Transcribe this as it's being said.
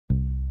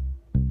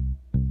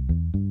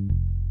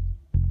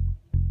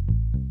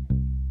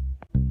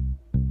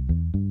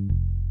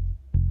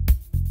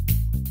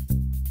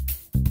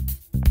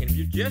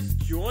just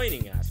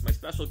joining us, my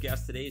special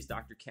guest today is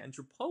Dr.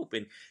 Kendra Pope,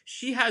 and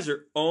she has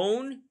her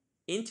own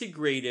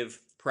integrative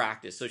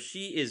practice. So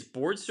she is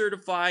board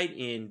certified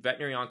in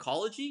veterinary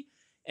oncology,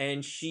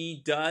 and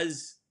she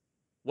does,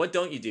 what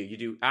don't you do? You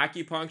do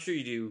acupuncture,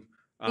 you do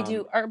We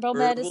do herbal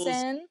herbals.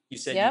 medicine. You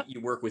said Yep.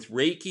 you work with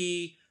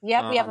Reiki.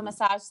 Yep. We have a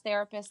massage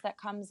therapist that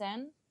comes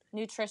in.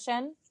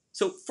 Nutrition.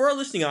 So for our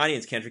listening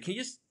audience, Kendra, can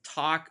you just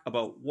talk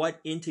about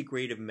what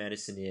integrative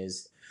medicine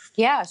is?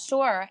 Yeah,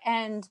 sure.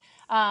 And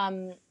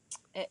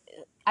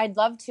I'd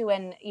love to.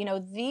 And,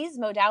 these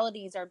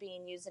modalities are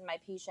being used in my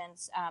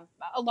patients.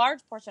 A large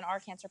portion are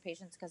cancer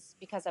patients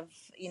because of,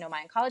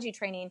 my oncology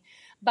training.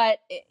 But,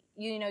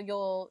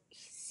 you'll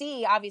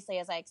see, obviously,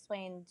 as I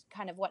explained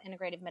kind of what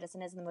integrative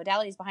medicine is and the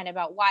modalities behind it,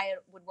 about why it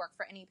would work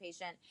for any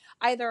patient,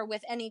 either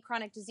with any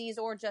chronic disease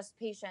or just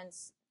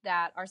patients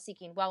that are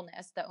seeking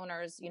wellness. The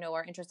owners,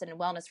 are interested in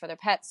wellness for their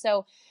pets.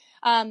 So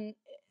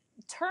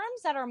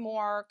terms that are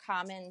more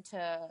common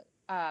to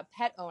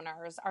pet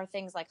owners are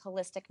things like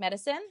holistic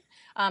medicine,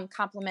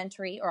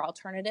 complementary or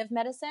alternative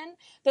medicine.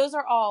 Those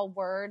are all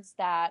words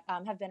that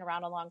have been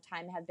around a long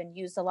time, have been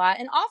used a lot,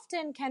 and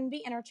often can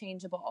be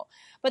interchangeable.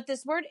 But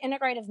this word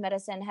integrative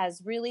medicine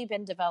has really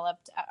been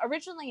developed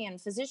originally in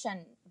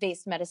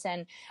physician-based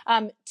medicine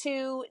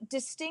to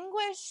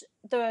distinguish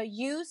the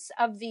use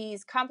of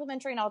these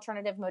complementary and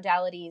alternative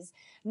modalities,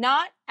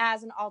 not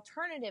as an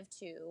alternative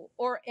to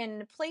or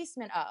in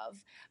placement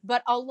of,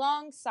 but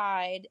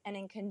alongside and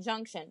in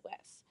conjunction with.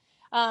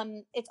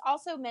 It's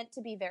also meant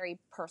to be very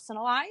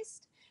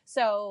personalized.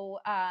 So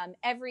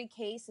every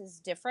case is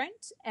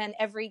different and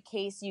every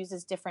case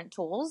uses different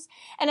tools.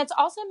 And it's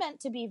also meant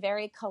to be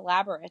very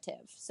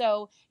collaborative.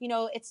 So,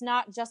 it's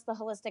not just the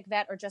holistic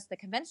vet or just the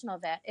conventional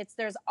vet.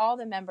 There's all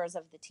the members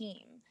of the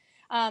team.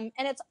 And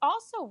it's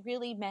also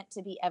really meant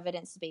to be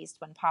evidence-based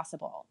when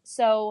possible.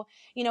 So,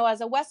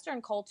 as a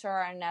Western culture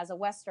and as a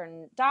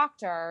Western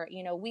doctor,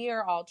 we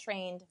are all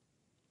trained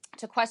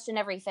to question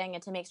everything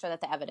and to make sure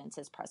that the evidence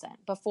is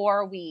present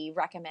before we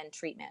recommend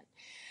treatment.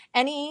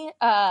 Any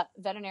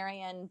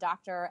veterinarian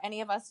doctor,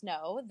 any of us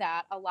know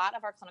that a lot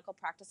of our clinical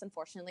practice,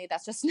 unfortunately,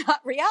 that's just not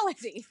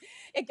reality.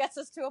 It gets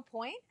us to a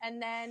point, and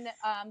then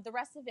the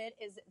rest of it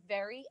is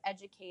very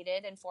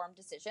educated, informed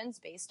decisions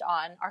based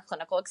on our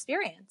clinical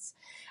experience.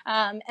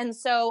 And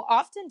so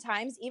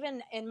oftentimes,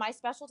 even in my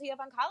specialty of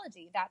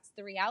oncology, that's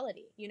the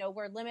reality.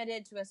 We're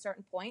limited to a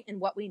certain point in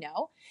what we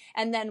know,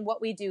 and then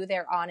what we do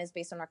thereon is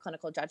based on our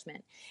clinical judgment.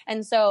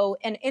 And so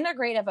an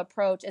integrative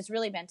approach is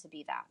really meant to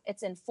be that.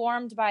 It's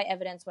informed by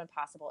evidence when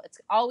possible. It's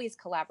always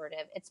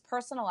collaborative. It's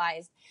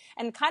personalized.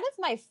 And kind of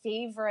my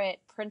favorite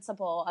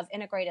principle of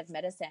integrative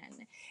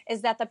medicine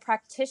is that the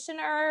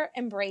practitioner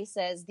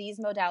embraces these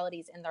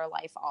modalities in their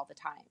life all the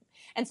time.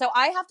 And so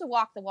I have to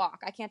walk the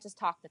walk. I can't just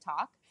talk the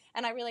talk.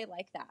 And I really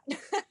like that.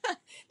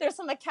 There's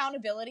some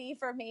accountability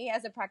for me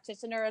as a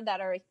practitioner that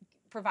are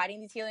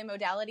providing these healing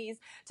modalities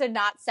to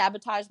not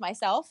sabotage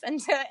myself and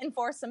to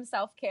enforce some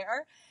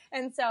self-care.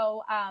 And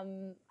so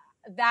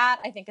that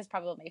I think is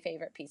probably my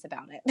favorite piece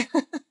about it.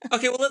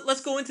 Okay, well,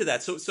 let's go into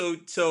that. So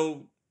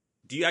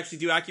do you actually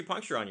do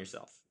acupuncture on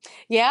yourself?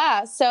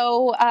 Yeah.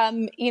 So,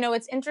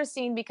 it's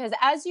interesting because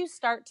as you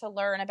start to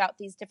learn about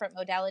these different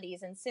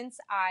modalities, and since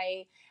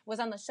I was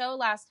on the show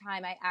last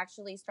time, I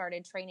actually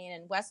started training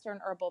in Western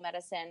herbal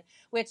medicine,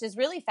 which is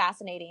really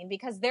fascinating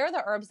because they're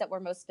the herbs that we're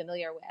most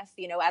familiar with,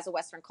 as a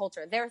Western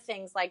culture. They're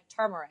things like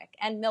turmeric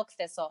and milk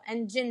thistle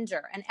and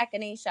ginger and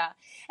echinacea.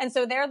 And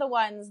so they're the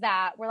ones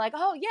that we're like,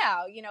 oh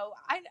yeah,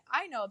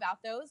 I know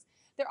about those.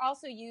 They're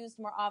also used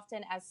more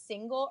often as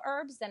single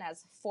herbs than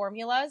as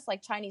formulas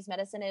like Chinese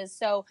medicine is.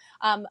 So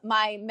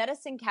my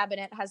medicine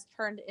cabinet has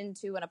turned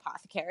into an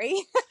apothecary.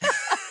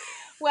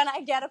 When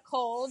I get a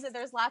cold,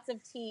 there's lots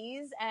of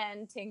teas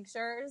and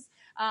tinctures.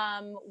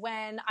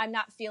 When I'm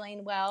not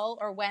feeling well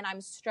or when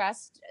I'm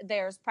stressed,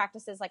 there's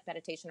practices like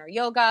meditation or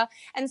yoga.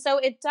 And so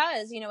it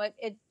does,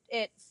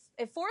 it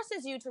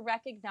forces you to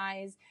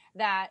recognize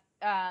that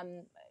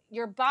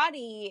your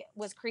body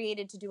was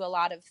created to do a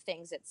lot of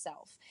things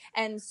itself.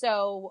 And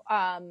so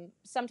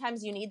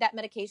sometimes you need that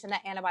medication,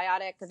 that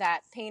antibiotic,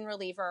 that pain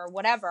reliever,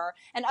 whatever.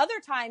 And other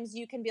times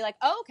you can be like,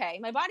 oh, okay,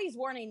 my body's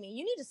warning me,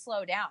 you need to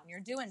slow down.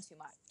 You're doing too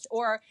much,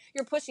 or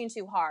you're pushing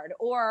too hard,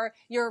 or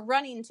you're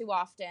running too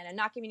often and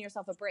not giving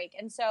yourself a break.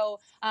 And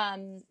so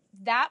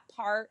that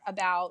part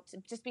about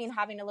just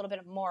having a little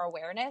bit more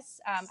awareness,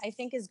 I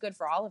think is good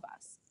for all of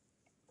us.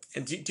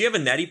 And do you have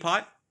a neti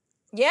pot?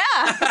 Yeah,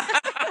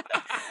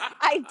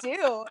 I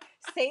do.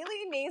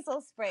 Saline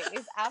nasal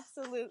sprays.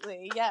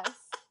 Absolutely. Yes.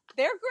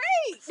 They're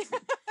great.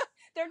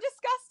 They're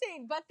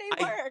disgusting, but they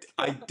work.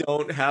 I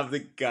don't have the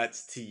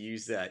guts to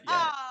use that yet.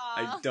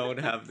 I don't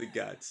have the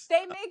guts.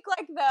 They make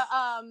like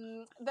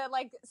the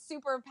like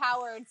super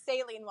powered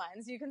saline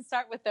ones. You can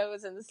start with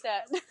those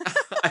instead.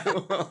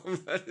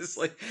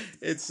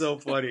 It's so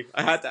funny.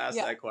 I had to ask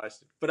that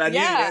question, but I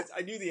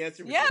knew the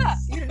answer. Yeah,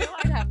 you knew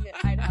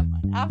I'd have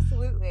one.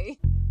 Absolutely.